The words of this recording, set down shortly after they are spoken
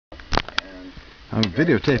I'm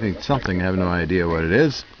videotaping something, I have no idea what it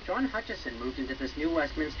is. John Hutchison moved into this new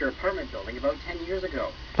Westminster apartment building about 10 years ago.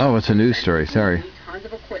 Oh, it's a news story, sorry. He needs tons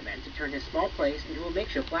of equipment to turn his small place into a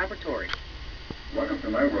makeshift laboratory. Welcome to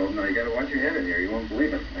my world. Now you gotta watch your head in here. You won't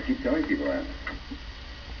believe it. I keep telling people that.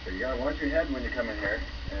 So you gotta watch your head when you come in here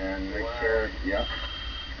and make sure, yeah.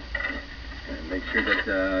 And make sure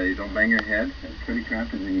that you don't bang your head. It's pretty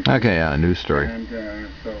cramped. Okay, yeah, news story. And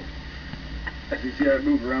so, as you see, I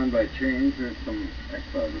move around by chains. There's some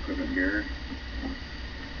X-Files equipment here.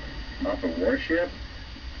 Off a warship.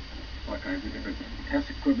 All kinds of different test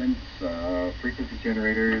equipment, frequency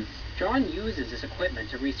generators. John uses this equipment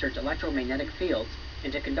to research electromagnetic fields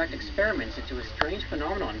and to conduct experiments into a strange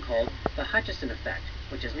phenomenon called the Hutchison effect,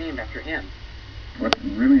 which is named after him. What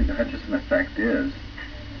really the Hutchison effect is,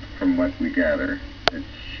 from what we gather, it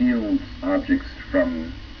shields objects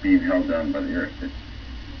from being held down by the Earth. It's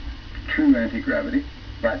true anti-gravity,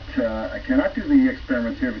 but I cannot do the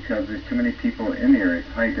experiments here because there's too many people in the area. It's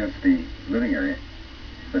a high-density living area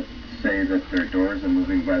that say that their doors are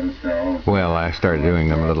moving by themselves. Well, I started doing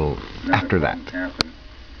them a little after that.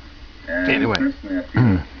 And anyway. Personally, I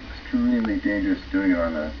feel extremely dangerous doing it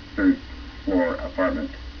on a third-floor apartment.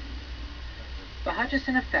 The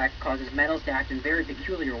Hutchison effect causes metals to act in very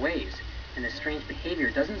peculiar ways, and this strange behavior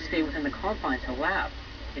doesn't stay within the confines of the lab.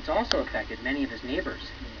 It's also affected many of his neighbors.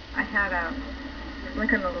 I had a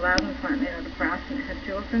Lincoln Aladdin plant made out of brass and it had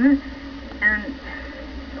jewels in it,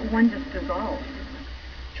 and one just dissolved.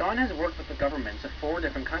 John has worked with the governments of 4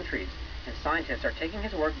 different countries, and scientists are taking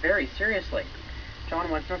his work very seriously. John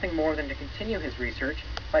wants nothing more than to continue his research,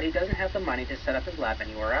 but he doesn't have the money to set up his lab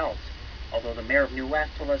anywhere else, although the mayor of New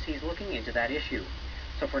West told us he's looking into that issue.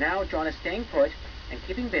 So for now, John is staying put and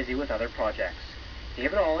keeping busy with other projects.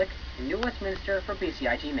 David Olick in New Westminster for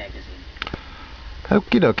BCIG Magazine.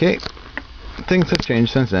 Okie dokie. Things have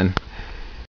changed since then.